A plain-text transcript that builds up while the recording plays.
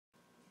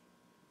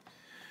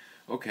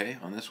Okay,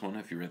 on this one,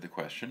 if you read the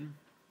question,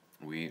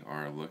 we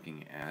are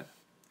looking at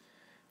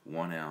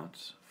 1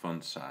 ounce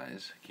fun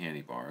size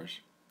candy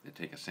bars. They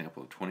take a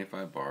sample of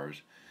 25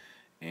 bars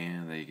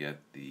and they get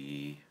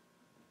the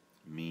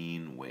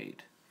mean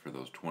weight for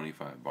those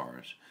 25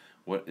 bars.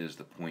 What is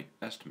the point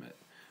estimate?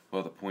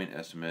 Well, the point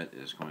estimate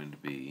is going to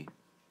be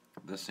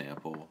the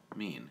sample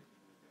mean.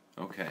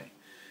 Okay,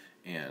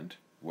 and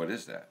what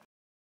is that?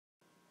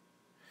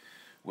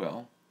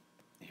 Well,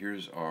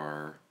 here's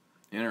our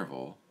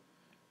interval,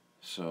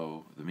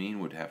 so the mean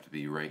would have to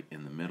be right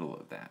in the middle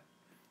of that.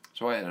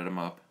 So I added them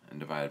up and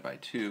divided by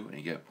 2 and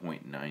you get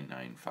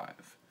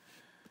 0.995.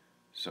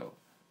 So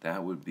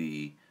that would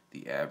be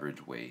the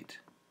average weight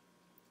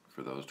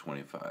for those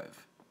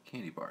 25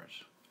 candy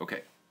bars.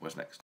 Okay, what's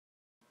next?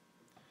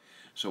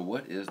 So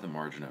what is the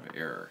margin of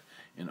error?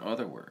 In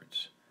other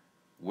words,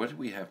 what do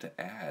we have to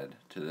add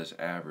to this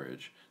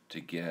average to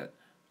get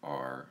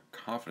our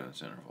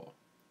confidence interval?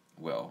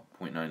 Well,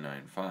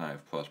 0.995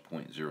 plus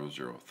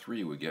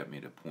 0.003 would get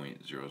me to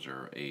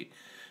 0.008.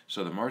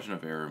 So the margin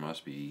of error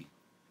must be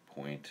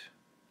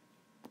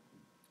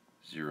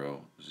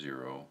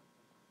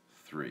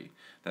 0.003.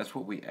 That's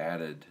what we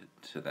added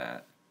to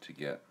that to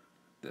get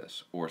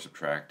this, or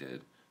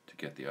subtracted to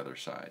get the other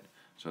side.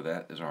 So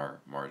that is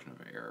our margin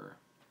of error.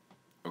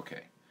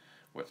 Okay,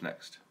 what's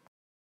next?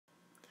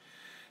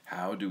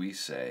 How do we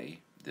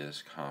say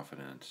this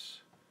confidence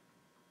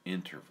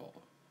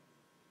interval?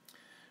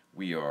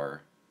 We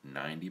are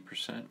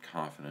 90%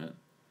 confident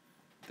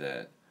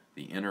that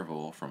the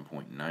interval from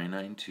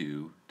 0.992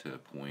 to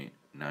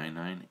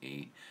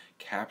 0.998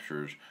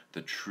 captures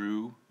the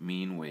true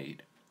mean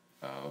weight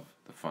of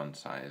the fun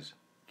size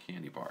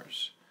candy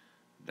bars.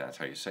 That's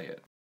how you say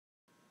it.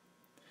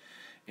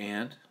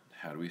 And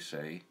how do we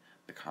say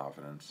the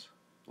confidence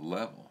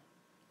level?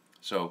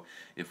 So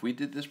if we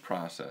did this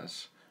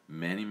process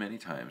many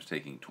times,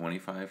 taking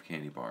 25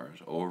 candy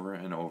bars over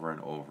and over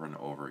and over and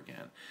over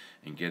again,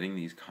 and getting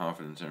these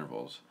confidence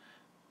intervals,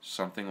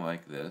 something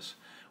like this,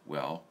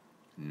 well,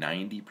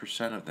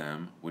 90% of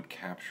them would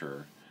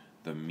capture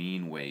the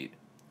mean weight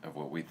of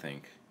what we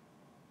think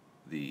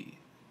the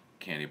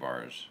candy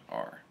bars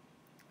are.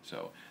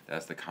 So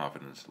that's the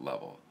confidence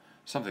level.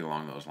 Something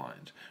along those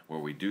lines, where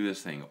we do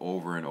this thing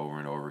over and over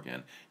and over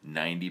again.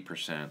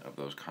 90% of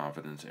those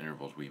confidence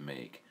intervals we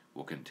make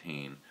will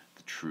contain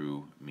the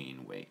true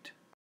mean weight.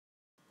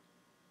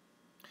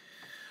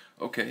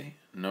 Okay,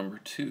 number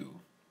 2.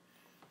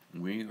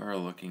 We are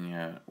looking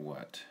at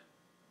what?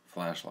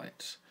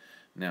 Flashlights.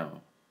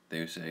 Now,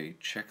 they say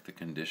check the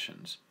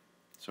conditions.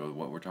 So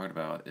what we're talking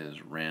about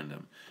is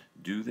random.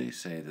 Do they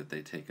say that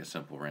they take a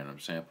simple random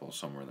sample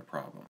somewhere in the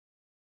problem?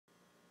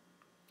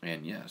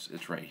 And yes,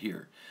 it's right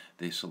here.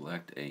 They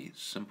select a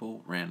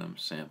simple random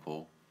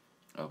sample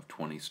of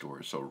 20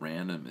 stores. So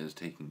random is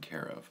taken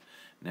care of.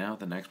 Now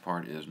the next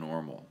part is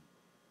normal.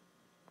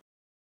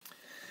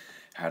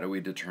 How do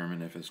we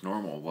determine if it's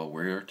normal? Well,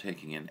 we're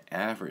taking an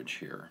average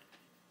here.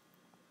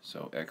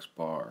 So X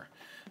bar,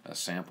 a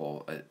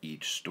sample at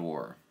each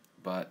store.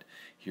 But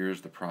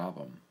here's the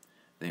problem.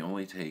 They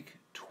only take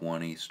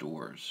 20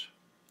 stores.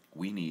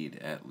 We need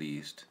at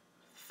least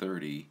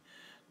 30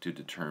 to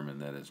determine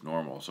that it's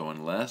normal. So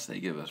unless they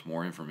give us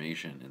more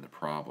information in the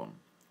problem,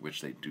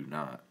 which they do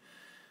not,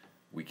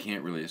 we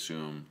can't really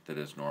assume that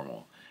it's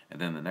normal.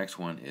 And then the next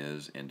one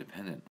is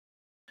independent.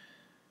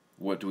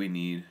 What do we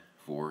need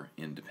for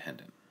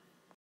independent?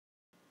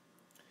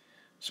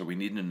 So we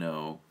need to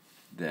know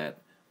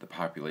that the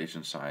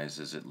population size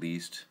is at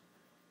least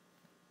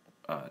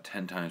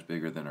 10 times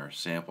bigger than our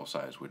sample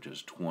size, which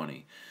is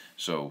 20.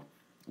 So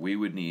we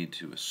would need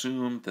to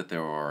assume that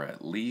there are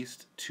at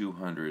least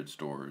 200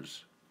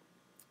 stores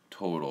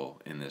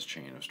total in this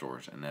chain of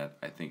stores, and that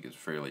I think is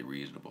fairly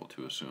reasonable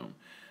to assume.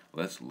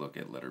 Let's look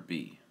at letter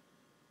B.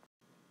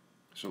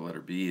 So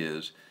letter B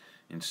is,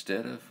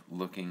 instead of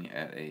looking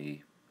at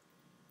a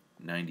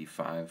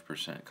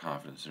 95%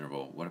 confidence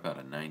interval, what about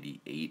a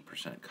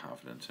 98%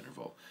 confidence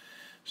interval?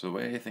 So the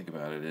way I think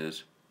about it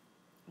is,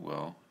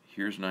 well,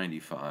 here's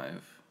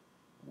 95.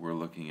 We're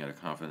looking at a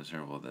confidence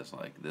interval that's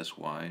like this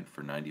wide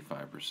for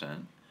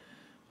 95%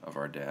 of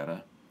our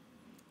data.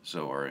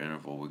 So our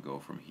interval would go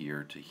from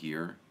here to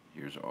here.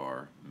 Here's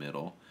our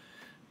middle.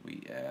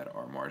 We add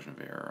our margin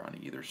of error on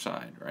either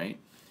side, right?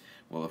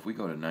 Well, if we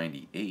go to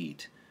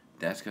 98,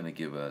 that's going to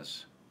give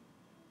us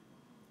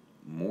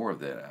more of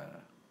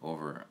that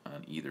over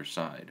on either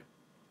side,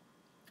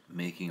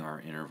 making our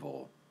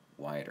interval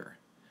wider,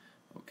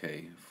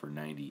 okay, for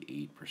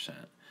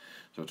 98%.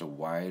 So it's a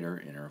wider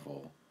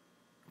interval,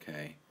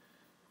 okay,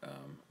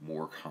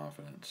 more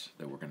confidence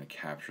that we're going to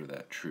capture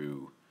that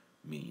true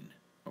mean.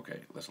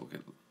 Okay, let's look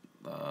at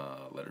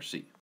letter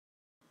C.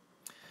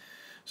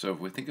 So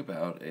if we think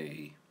about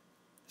a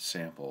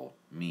sample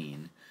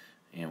mean,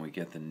 and we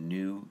get the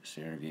new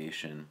standard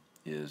deviation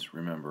is,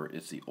 remember,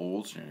 it's the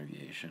old standard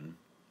deviation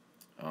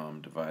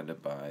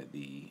divided by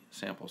the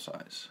sample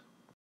size.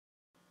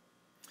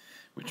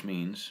 Which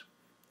means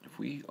if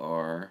we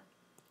are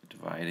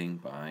dividing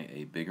by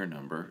a bigger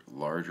number,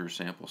 larger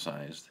sample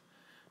size,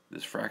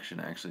 this fraction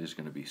actually is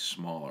going to be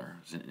smaller.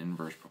 It's an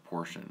inverse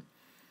proportion.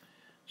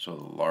 So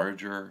the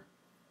larger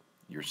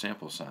your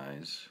sample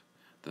size,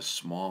 the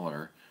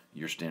smaller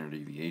your standard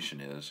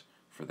deviation is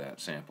for that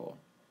sample.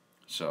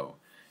 So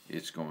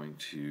it's going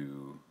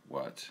to,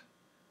 what?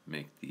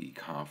 Make the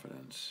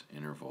confidence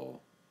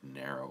interval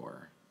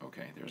narrower.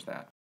 Okay, there's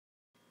that.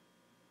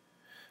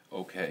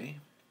 Okay,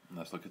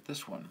 let's look at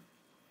this one.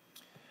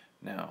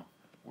 Now,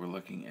 we're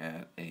looking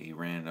at a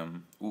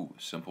random,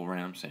 simple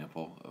random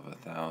sample of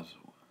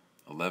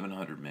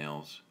 1,100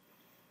 males,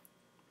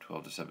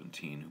 12 to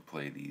 17, who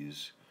play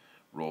these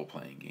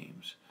role-playing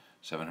games.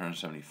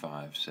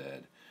 775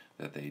 said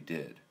that they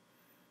did.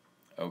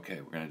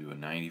 Okay, we're going to do a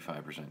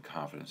 95%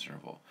 confidence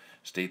interval.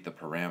 State the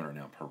parameter.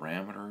 Now,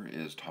 parameter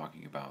is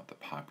talking about the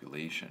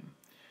population.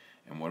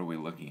 And what are we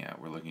looking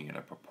at? We're looking at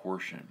a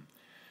proportion.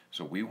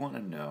 So we want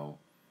to know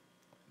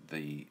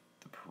the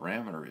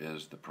parameter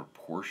is the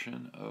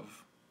proportion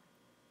of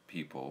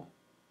people,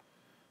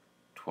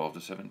 12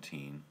 to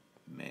 17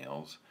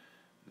 males,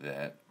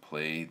 that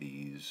play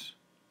these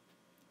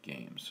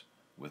games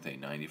with a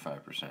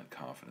 95%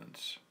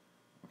 confidence.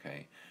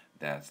 Okay,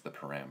 that's the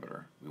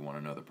parameter. We want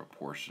to know the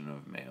proportion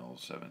of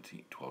males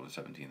 12 to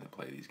 17 that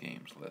play these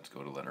games. Let's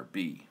go to letter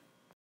B.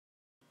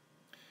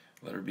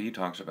 Letter B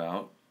talks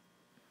about,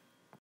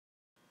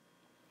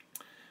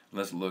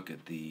 let's look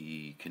at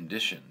the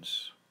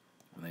conditions.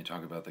 When they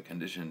talk about the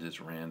conditions,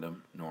 it's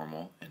random,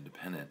 normal,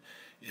 independent.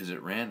 Is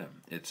it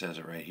random? It says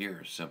it right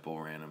here,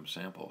 simple random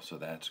sample. So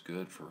that's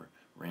good for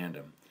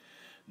random.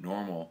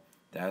 Normal,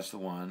 that's the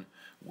one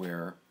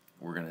where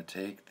we're going to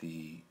take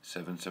the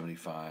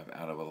 775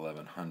 out of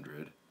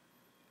 1,100.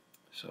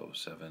 So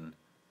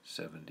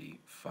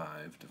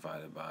 775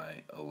 divided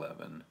by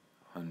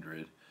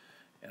 1,100.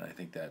 And I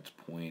think that's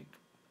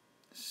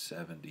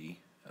 0.70,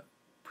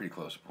 pretty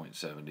close to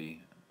 0.70.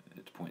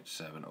 It's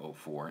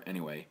 0.704.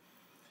 Anyway,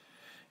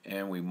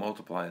 and we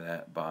multiply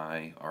that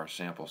by our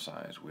sample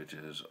size, which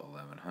is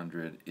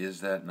 1,100.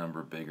 Is that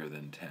number bigger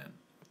than 10?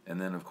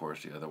 And then, of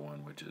course, the other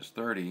one, which is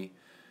 30,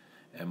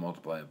 and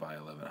multiply it by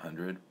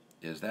 1,100.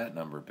 Is that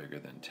number bigger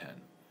than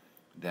 10?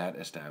 That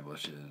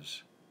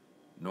establishes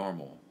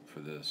normal for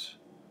this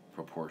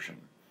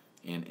proportion.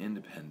 In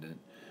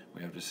independent,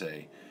 we have to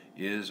say,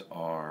 is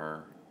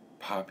our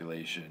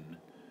population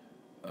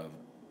of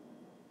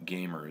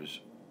gamers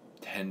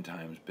 10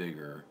 times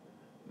bigger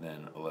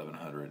than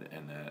 1,100?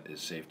 And that is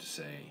safe to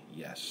say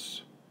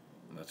yes.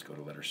 Let's go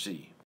to letter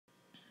C.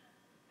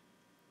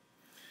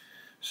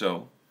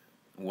 So,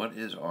 what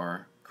is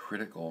our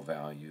critical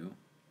value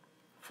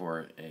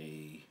for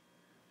a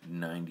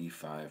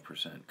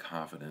 95%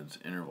 confidence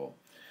interval?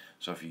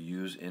 So if you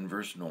use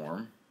inverse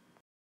norm,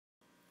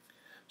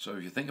 so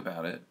if you think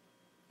about it,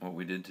 what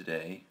we did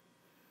today,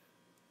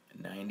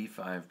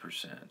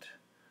 95%,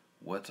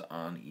 what's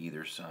on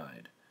either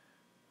side?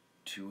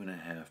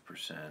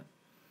 2.5%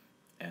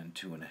 and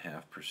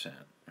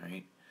 2.5%,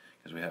 right?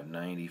 Because we have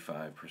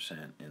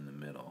 95% in the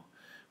middle,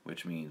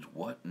 which means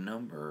what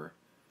number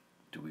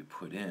do we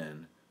put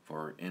in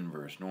for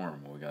inverse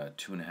norm? Well, we got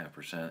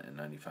 2.5% and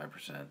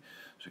 95%, so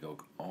we go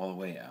all the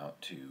way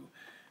out to,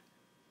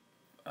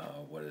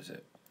 what is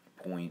it,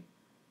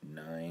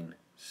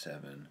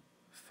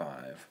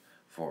 0.975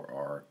 for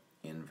our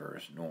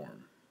inverse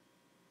norm.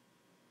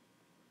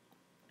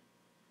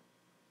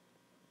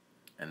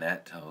 And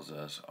that tells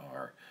us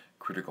our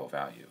critical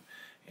value.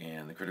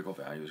 And the critical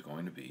value is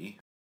going to be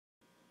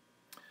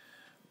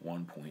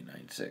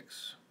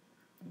 1.96.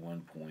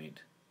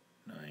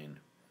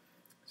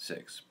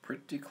 1.96.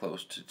 Pretty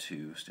close to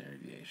 2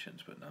 standard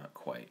deviations, but not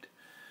quite.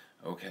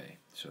 Okay,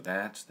 so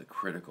that's the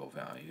critical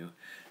value.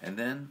 And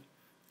then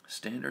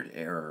standard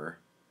error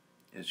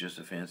is just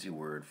a fancy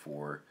word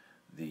for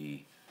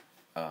the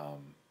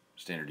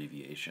standard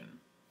deviation.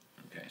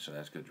 Okay, so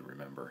that's good to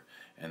remember.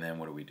 And then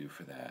what do we do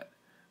for that?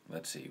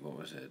 Let's see, what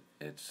was it?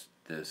 It's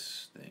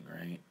this thing,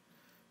 right?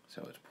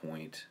 So it's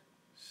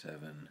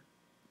 0.70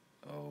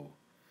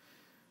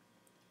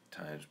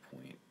 times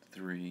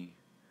 0.3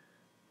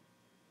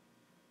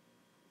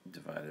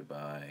 divided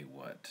by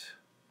what?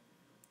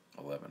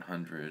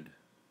 1,100,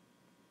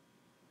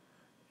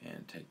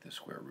 and take the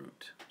square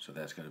root. So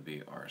that's going to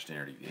be our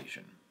standard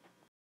deviation.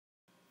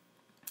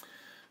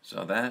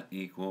 So that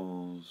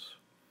equals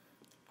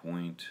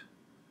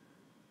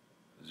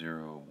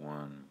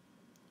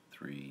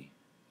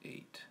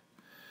 0.0138.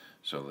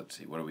 So let's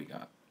see, what do we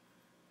got?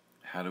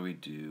 How do we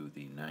do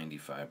the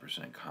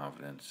 95%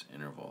 confidence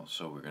interval?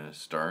 So we're going to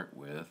start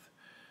with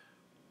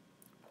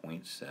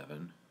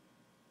 0.7,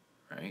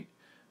 right?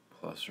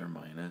 Plus or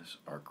minus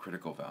our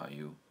critical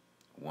value,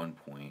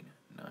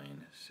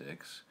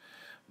 1.96,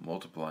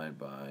 multiplied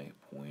by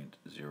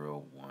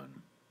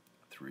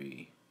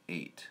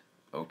 0.0138.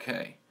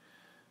 Okay.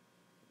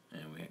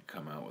 And we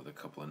come out with a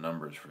couple of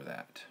numbers for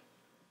that.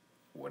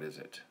 What is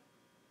it?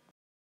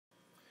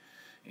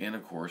 And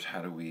of course,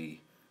 how do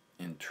we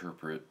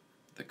interpret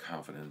the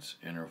confidence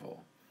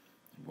interval?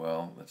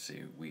 Well, let's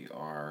see, we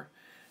are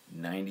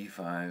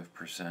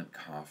 95%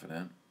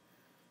 confident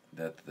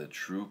that the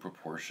true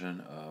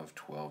proportion of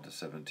 12 to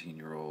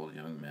 17-year-old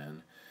young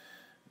men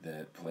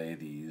that play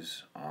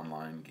these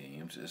online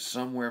games is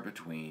somewhere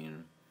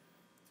between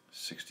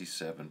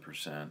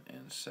 67%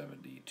 and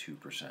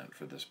 72%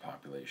 for this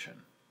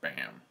population.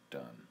 Bam,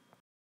 done.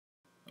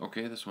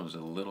 Okay, this one's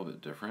a little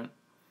bit different.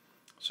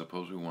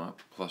 Suppose we want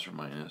plus or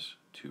minus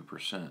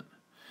 2%.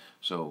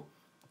 So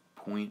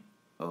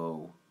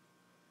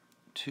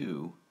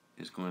 0.02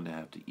 is going to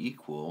have to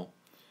equal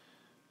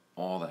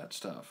all that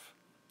stuff.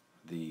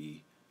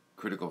 The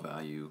critical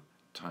value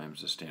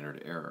times the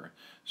standard error.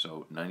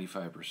 So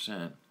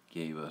 95%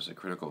 gave us a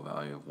critical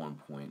value of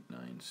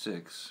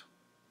 1.96,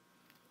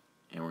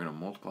 and we're going to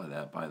multiply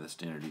that by the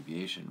standard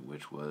deviation,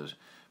 which was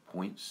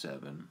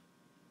 0.7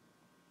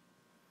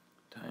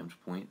 times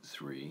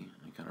 0.3.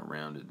 I kind of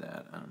rounded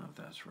that. I don't know if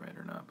that's right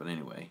or not, but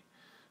anyway,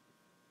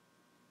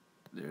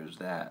 there's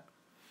that.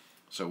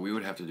 So we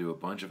would have to do a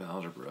bunch of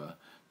algebra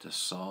to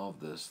solve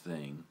this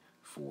thing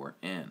for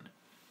n.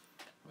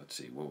 Let's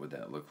see, what would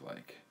that look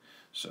like?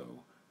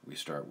 So we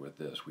start with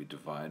this. We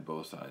divide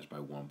both sides by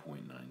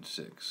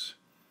 1.96.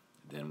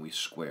 Then we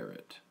square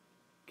it.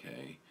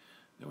 Okay?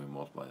 Then we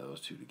multiply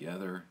those two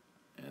together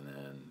and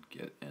then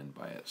get n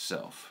by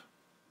itself.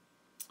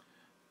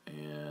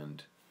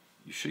 And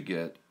you should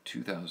get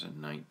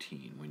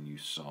 2019 when you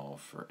solve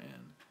for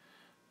n.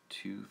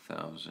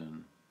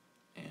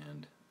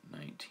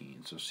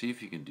 2019. So see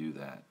if you can do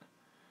that.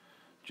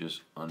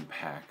 Just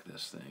unpack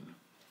this thing.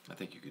 I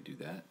think you could do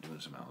that, doing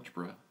some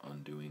algebra,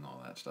 undoing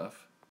all that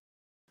stuff.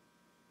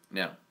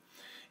 Now,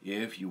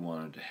 if you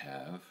wanted to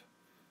have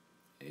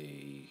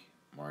a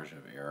margin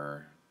of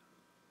error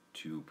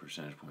 2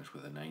 percentage points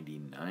with a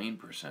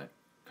 99%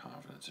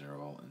 confidence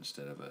interval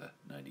instead of a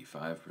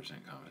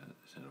 95%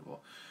 confidence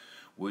interval,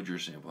 would your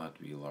sample have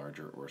to be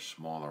larger or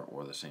smaller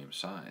or the same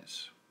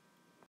size?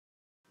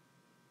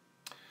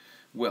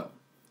 Well,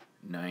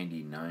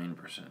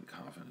 99%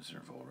 confidence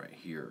interval right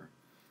here.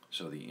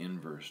 So the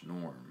inverse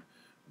norm,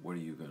 what are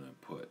you going to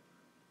put?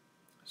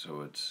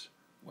 So it's,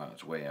 wow,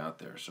 it's way out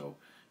there. So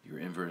your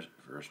inverse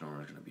norm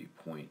is going to be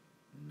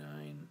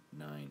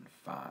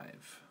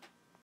 0.995.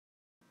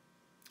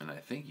 And I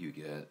think you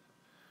get,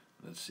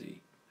 let's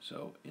see,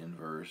 so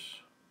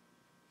inverse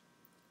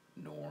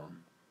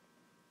norm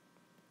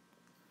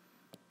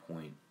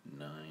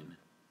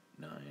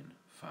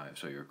 0.995.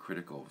 So your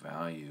critical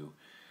value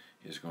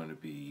is going to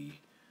be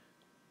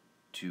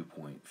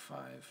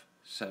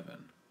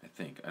 2.57, I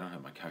think. I don't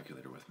have my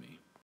calculator with me.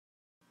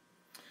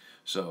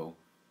 So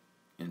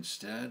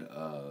instead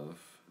of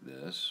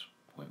this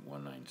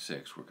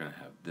 0.196, we're going to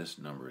have this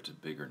number. It's a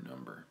bigger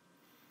number.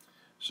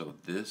 So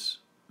this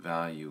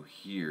value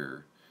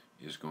here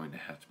is going to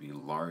have to be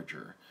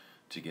larger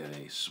to get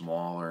a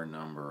smaller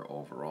number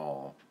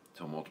overall,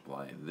 to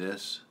multiply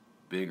this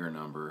bigger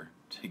number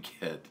to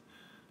get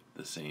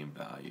the same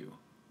value.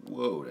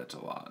 Whoa, that's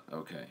a lot.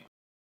 Okay.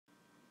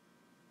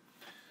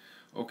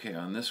 Okay,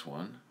 on this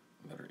one,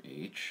 letter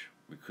H,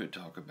 we could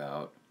talk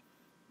about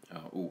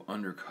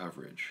under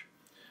coverage.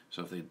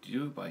 So if they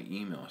do it by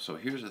email, so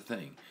here's the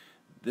thing.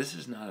 This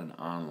is not an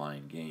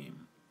online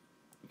game,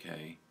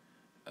 okay?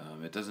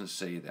 It doesn't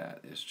say that.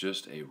 It's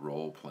just a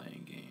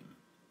role-playing game.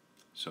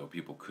 So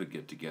people could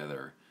get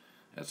together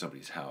at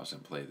somebody's house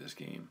and play this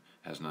game.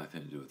 It has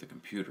nothing to do with the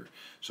computer.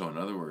 So in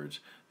other words,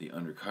 the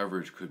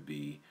undercoverage could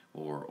be,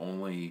 well, we're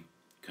only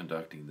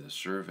conducting this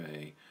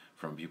survey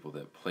from people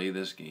that play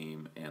this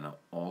game and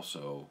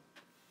also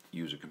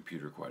use a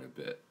computer quite a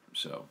bit.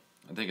 So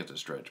I think it's a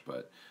stretch,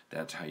 but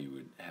that's how you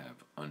would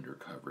have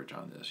undercoverage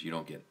on this. You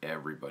don't get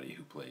everybody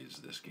who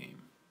plays this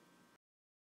game.